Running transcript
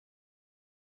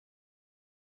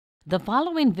The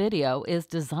following video is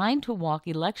designed to walk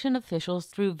election officials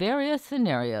through various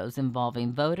scenarios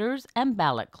involving voters and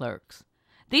ballot clerks.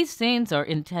 These scenes are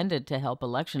intended to help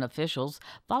election officials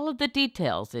follow the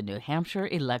details in New Hampshire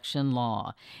election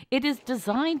law. It is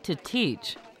designed to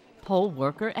teach poll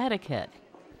worker etiquette,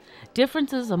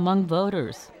 differences among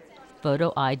voters,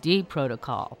 photo ID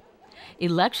protocol,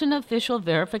 election official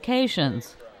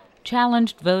verifications,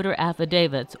 challenged voter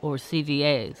affidavits or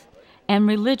CVAs, and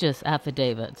religious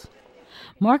affidavits,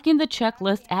 marking the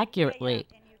checklist accurately,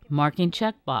 marking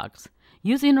checkbox,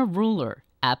 using a ruler,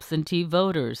 absentee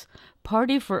voters,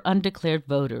 party for undeclared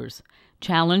voters,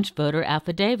 challenged voter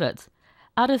affidavits,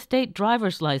 out-of-state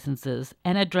driver's licenses,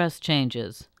 and address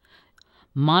changes,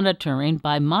 monitoring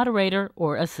by moderator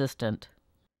or assistant.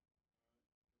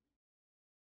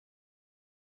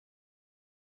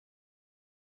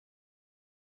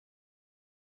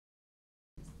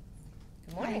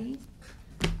 Good morning.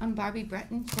 Hi, I'm Barbie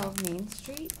Breton, 12 Main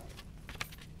Street.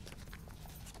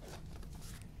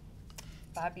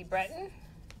 Bobby Breton,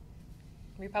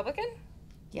 Republican,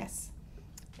 Yes,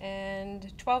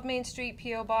 and 12 Main Street,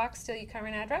 P.O. Box, still your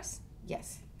current address?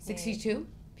 yes. 62,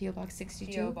 P.O. Box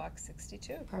 62. P.O. Box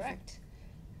 62, correct. Perfect.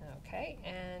 Okay,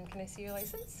 and can I see your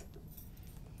license?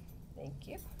 Thank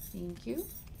you. Thank you.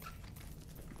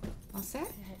 All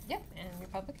set? Yep, and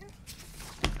Republican.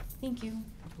 Thank you.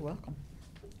 You're welcome.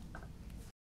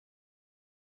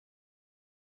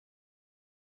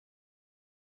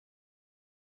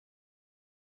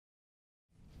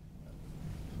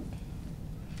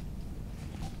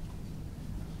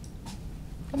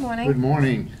 Good morning. Good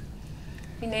morning,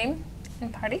 Your name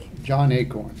and party? John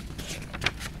Acorn.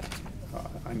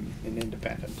 I'm an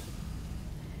independent.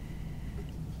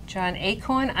 John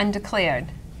Acorn, undeclared.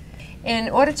 In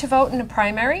order to vote in a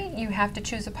primary, you have to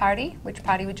choose a party. Which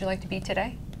party would you like to be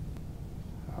today?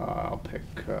 I'll pick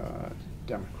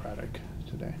Democratic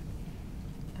today.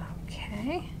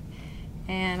 Okay.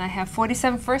 And I have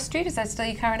 47 First Street. Is that still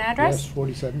your current address? Yes,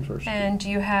 47 First Street. And do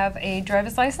you have a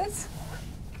driver's license?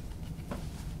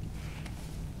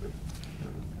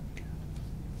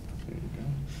 There you go.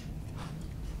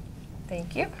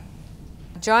 Thank you.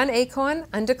 John Acorn,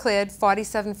 undeclared,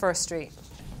 47 First Street.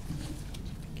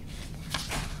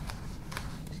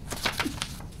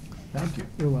 Thank you.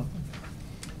 You're welcome.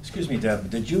 Excuse me, Deb,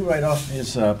 did you write off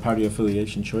his party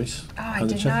affiliation choice? Oh, I on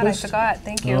the did not. I checklist? forgot.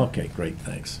 Thank you. Okay, great,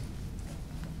 thanks.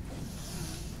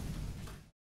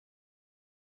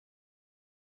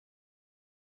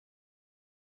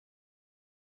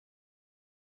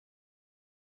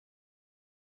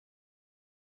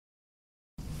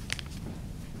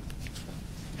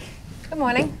 Good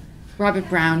morning. Robert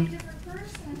Brown.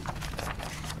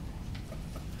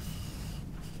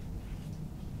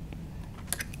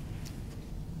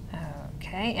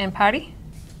 Okay, and party?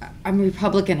 I'm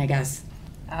Republican, I guess.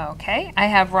 Okay, I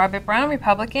have Robert Brown,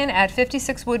 Republican, at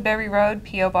 56 Woodbury Road,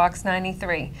 P.O. Box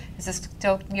 93. Is this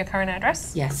still your current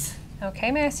address? Yes.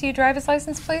 Okay, may I see your driver's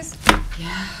license, please?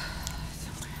 Yeah.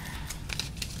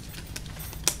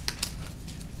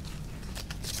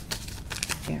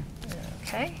 Here.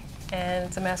 Okay, and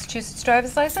it's a Massachusetts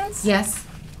driver's license? Yes.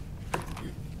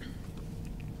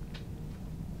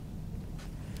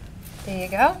 There you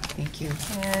go. Thank you.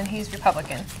 And he's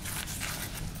Republican.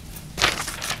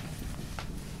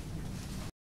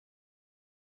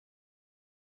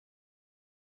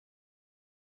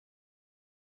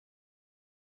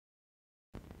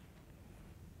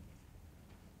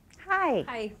 Hi.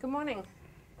 Hi, good morning.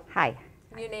 Hi.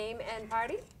 Your name and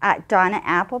party? Donna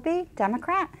Appleby,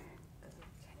 Democrat.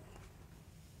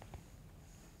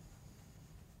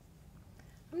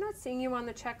 I'm not seeing you on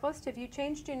the checklist. Have you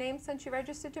changed your name since you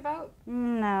registered to vote?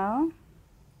 No.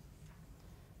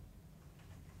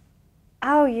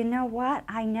 Oh, you know what?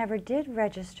 I never did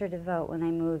register to vote when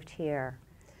I moved here.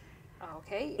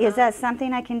 Okay. Is that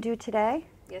something I can do today?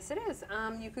 Yes, it is.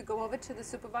 You could go over to the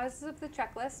supervisors of the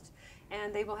checklist,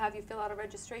 and they will have you fill out a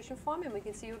registration form, and we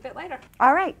can see you a bit later.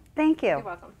 All right. Thank you. You're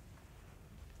welcome.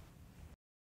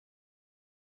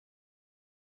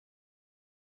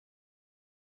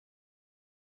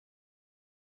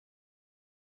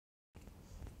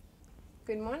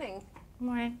 Good morning. Good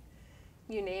morning.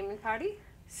 Your name and party?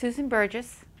 Susan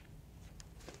Burgess,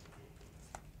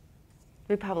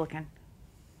 Republican.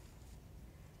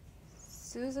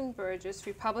 Susan Burgess,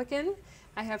 Republican.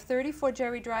 I have 34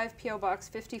 Jerry Drive, P.O. Box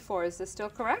 54. Is this still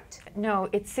correct? No,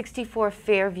 it's 64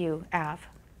 Fairview Ave.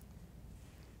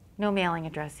 No mailing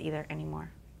address either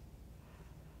anymore.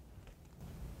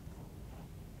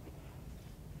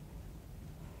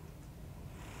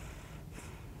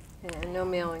 And no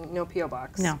mailing, no P.O.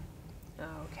 Box? No.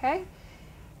 Okay.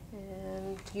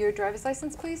 And Your driver's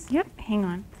license, please? Yep, hang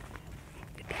on.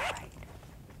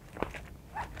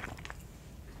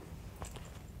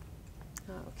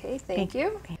 Okay, thank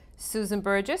you. Susan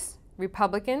Burgess,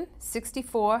 Republican,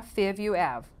 64 Fairview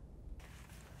Ave.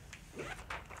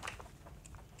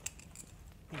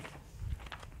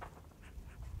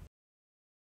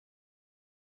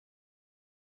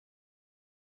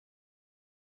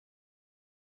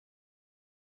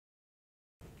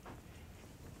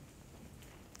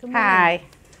 Good morning. Hi,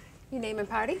 Your name and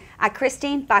party?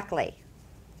 Christine Buckley.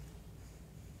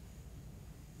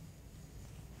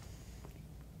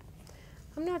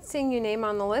 I'm not seeing your name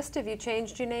on the list. Have you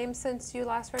changed your name since you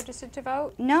last registered to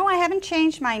vote? No, I haven't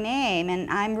changed my name,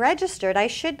 and I'm registered. I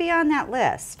should be on that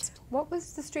list. What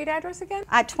was the street address again?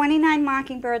 29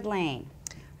 Mockingbird Lane.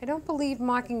 I don't believe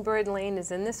Mockingbird Lane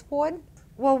is in this ward.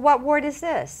 Well, what ward is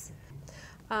this?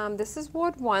 This is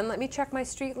Ward 1. Let me check my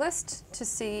street list to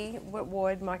see what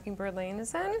ward Mockingbird Lane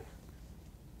is in.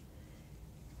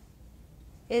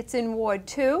 It's in Ward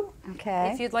 2.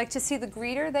 Okay. If you'd like to see the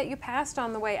greeter that you passed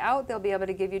on the way out, they'll be able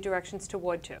to give you directions to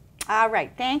Ward 2. All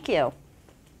right, thank you.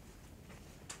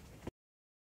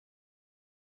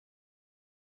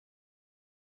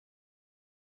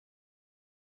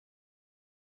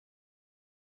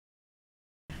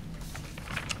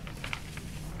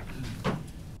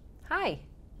 Hi,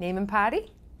 name and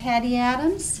party? Patty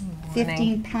Adams, Morning.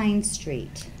 15 Pine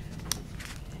Street.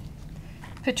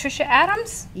 Patricia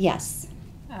Adams? Yes,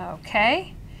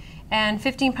 Okay. And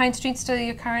 15 Pine Street still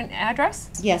your current address?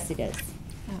 yes it is.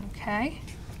 Okay.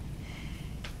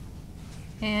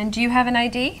 And do you have an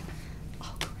ID?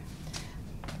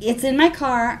 It's in my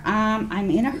car. I'm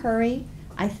in a hurry.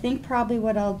 I think probably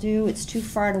what I'll do, it's too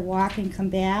far to walk and come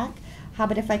back. How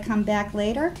about if I come back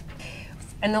later?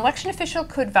 An election official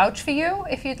could vouch for you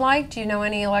if you'd like. Do you know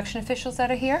any election officials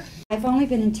that are here? I've only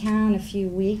been in town a few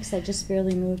weeks. I just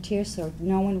barely moved here, so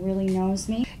no one really knows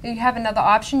me. You have another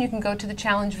option. You can go to the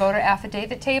challenge voter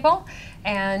affidavit table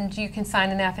and you can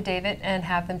sign an affidavit and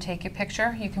have them take your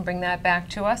picture. You can bring that back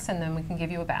to us and then we can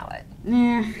give you a ballot.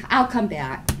 I'll come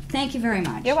back. Thank you very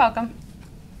much. You're welcome.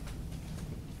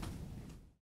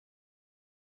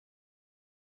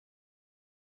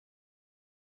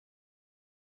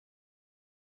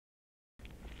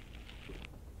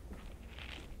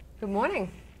 Good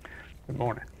morning. Good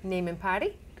morning. Name and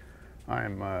party?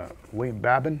 I'm William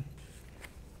Babin,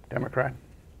 Democrat.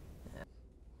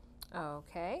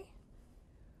 Okay.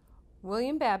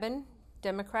 William Babin,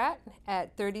 Democrat,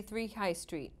 at 33 High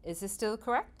Street. Is this still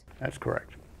correct? That's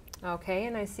correct. Okay,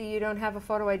 and I see you don't have a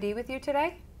photo ID with you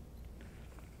today?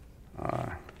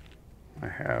 I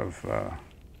have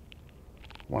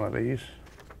one of these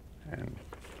and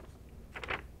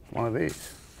one of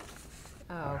these.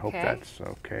 Okay. I hope that's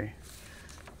okay.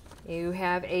 You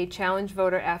have a challenge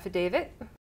voter affidavit.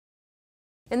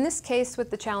 In this case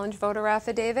with the challenge voter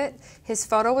affidavit, his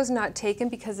photo was not taken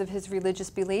because of his religious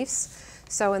beliefs.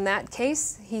 So in that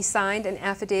case, he signed an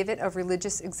affidavit of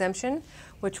religious exemption,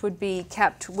 which would be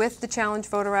kept with the challenge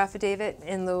voter affidavit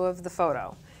in lieu of the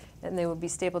photo. And they would be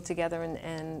stapled together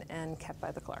and kept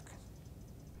by the clerk.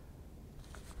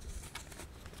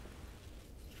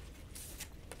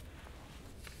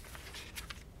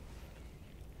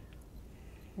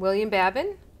 William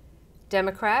Babin,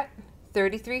 Democrat,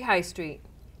 33 High Street,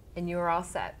 and you are all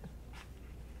set.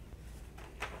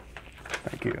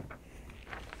 Thank you.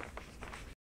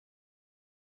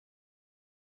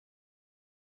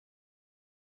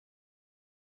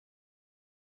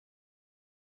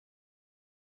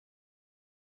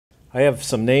 I have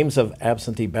some names of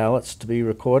absentee ballots to be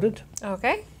recorded.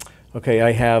 Okay. Okay,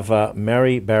 I have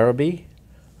Mary Barabee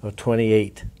of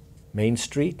 28 Main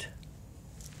Street,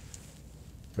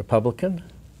 Republican.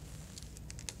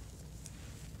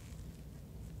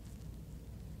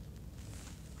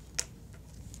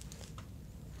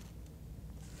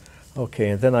 Okay,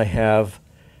 and then I have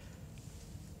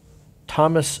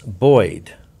Thomas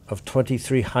Boyd of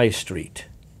 23 High Street.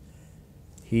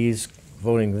 He's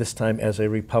voting this time as a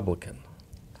Republican.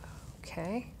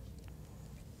 Okay.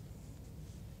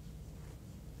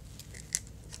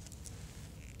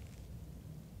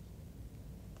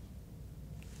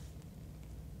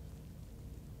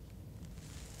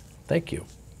 Thank you.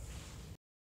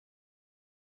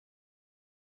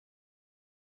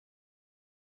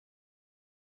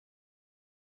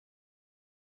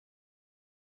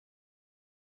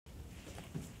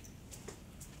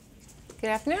 Good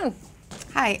afternoon.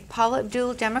 Hi, Paula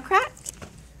Abdul, Democrat.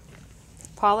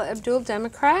 Paula Abdul,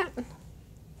 Democrat.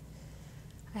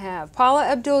 I have Paula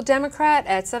Abdul, Democrat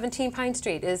at 17 Pine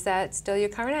Street. Is that still your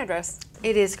current address?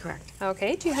 It is correct.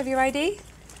 Okay. Do you have your ID?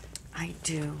 I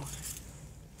do.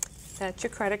 That's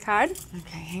your credit card.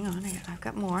 Okay, hang on. I've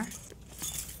got more.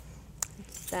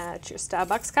 That's your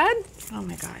Starbucks card. Oh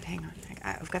my God, hang on.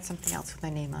 I've got something else with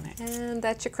my name on it. And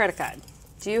that's your credit card.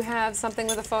 Do you have something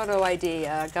with a photo ID,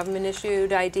 a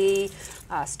government-issued ID,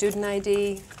 a student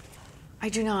ID? I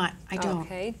do not. I don't.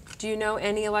 Okay. Do you know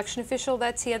any election official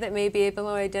that's here that may be able to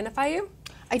identify you?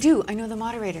 I do. I know the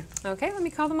moderator. Okay, let me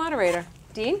call the moderator.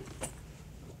 Dean?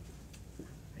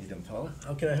 How you doing, Paula?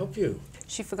 How can I help you?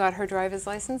 She forgot her driver's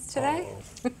license today.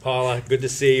 Oh, Paula, good to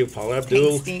see you. Paula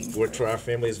Abdul. Thanks, Dean. Worked for our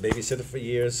family as babysitter for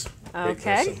years. Great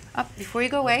Okay. person. Before you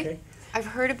go away, Okay. I've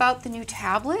heard about the new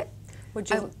tablet. Would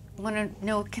I you want to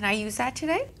know, can I use that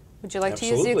today? would you like to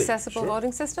use the Absolutely, accessible sure.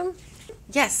 voting system?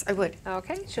 Yes, I would.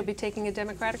 Okay, she'll be taking a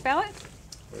Democratic ballot.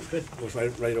 Very good. We'll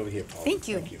right over here, Paula. Thank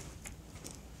you. Thank you.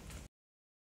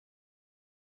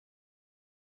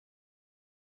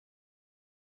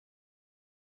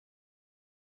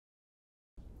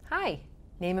 Hi,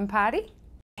 name and party?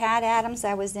 Pat Adams,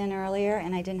 I was in earlier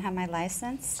and I didn't have my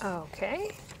license.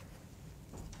 Okay.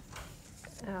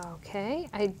 Okay,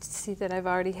 I see that I've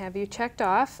already have you checked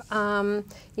off.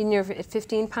 You're at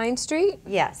 15 Pine Street,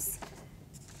 Yes,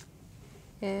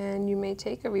 and you may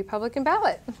take a Republican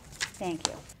ballot. thank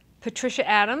you. Patricia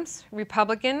Adams,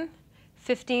 Republican,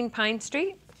 15 Pine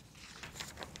Street.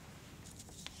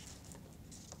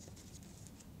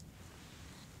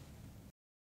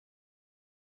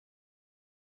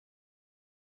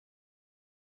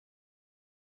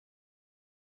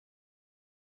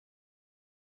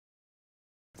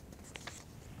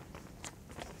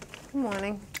 Good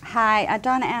morning. Hi,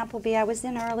 Donna Appleby. I was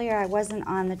in earlier. I wasn't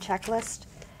on the checklist,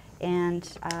 and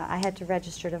I had to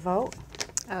register to vote.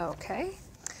 Okay.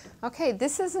 Okay,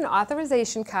 this is an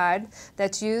authorization card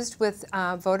that's used with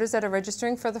voters that are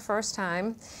registering for the first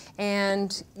time,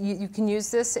 and you can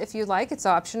use this if you like. It's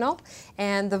optional,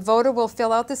 and the voter will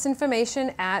fill out this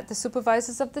information at the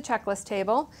supervisors of the checklist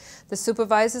table. The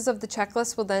supervisors of the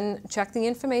checklist will then check the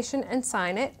information and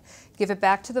sign it, give it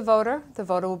back to the voter. The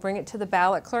voter will bring it to the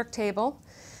ballot clerk table.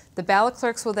 The ballot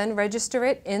clerks will then register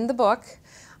it in the book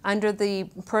under the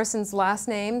person's last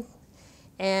name,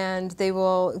 and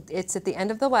it's at the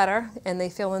end of the letter, and they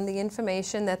fill in the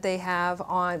information that they have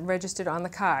registered on the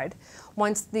card.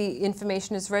 Once the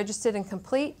information is registered and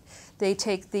complete, they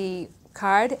take the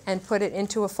card and put it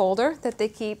into a folder that they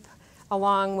keep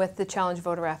along with the challenge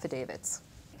voter affidavits.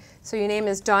 So your name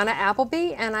is Donna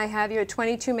Appleby, and I have you at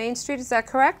 22 Main Street, is that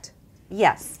correct?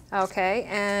 Yes, Okay,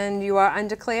 and you are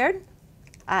undeclared?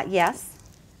 yes,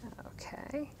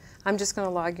 Okay, I'm just going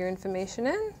to log your information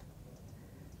in.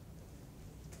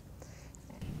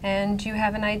 And do you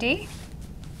have an ID?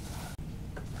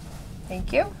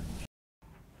 Thank you.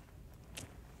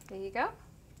 There you go.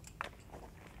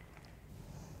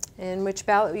 And which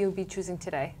ballot will you be choosing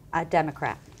today?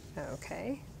 Democrat.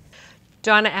 Okay.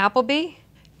 Donna Appleby,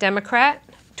 Democrat,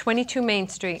 22 Main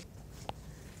Street.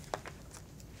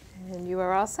 And you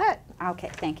are all set.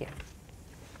 Okay, thank you.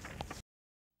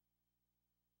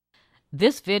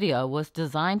 This video was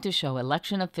designed to show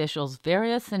election officials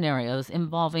various scenarios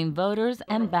involving voters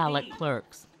and ballot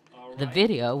clerks. The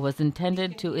video was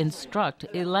intended to instruct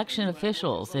election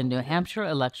officials in New Hampshire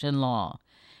election law.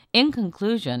 In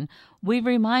conclusion, we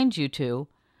remind you to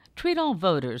treat all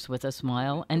voters with a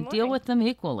smile and deal with them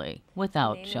equally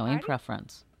without showing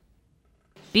preference.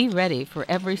 Be ready for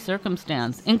every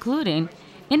circumstance, including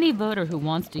any voter who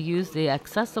wants to use the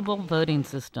accessible voting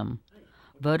system.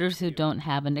 Voters who don't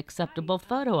have an acceptable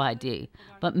photo ID,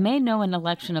 but may know an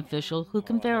election official who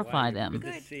can verify them.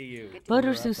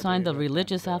 Voters who signed the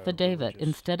religious affidavit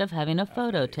instead of having a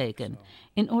photo taken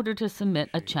in order to submit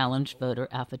a challenged voter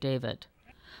affidavit.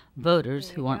 Voters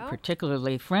who aren't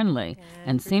particularly friendly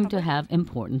and seem to have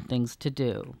important things to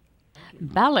do.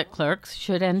 Ballot clerks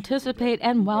should anticipate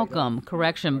and welcome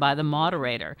correction by the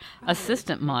moderator,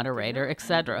 assistant moderator,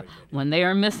 etc. when they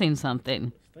are missing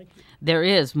something. There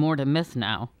is more to miss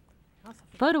now.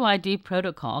 Photo ID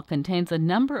protocol contains a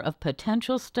number of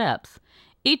potential steps,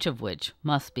 each of which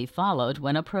must be followed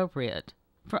when appropriate.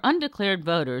 For undeclared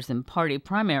voters in party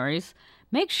primaries,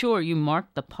 make sure you mark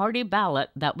the party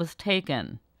ballot that was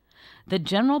taken. The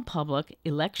general public,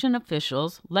 election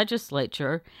officials,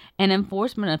 legislature, and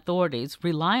enforcement authorities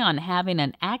rely on having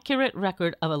an accurate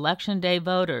record of Election Day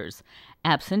voters,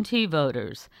 absentee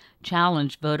voters,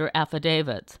 challenged voter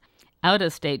affidavits,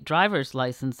 out-of-state driver's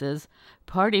licenses,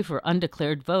 party for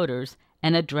undeclared voters,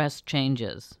 and address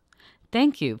changes.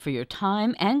 Thank you for your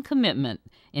time and commitment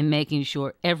in making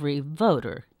sure every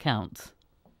voter counts.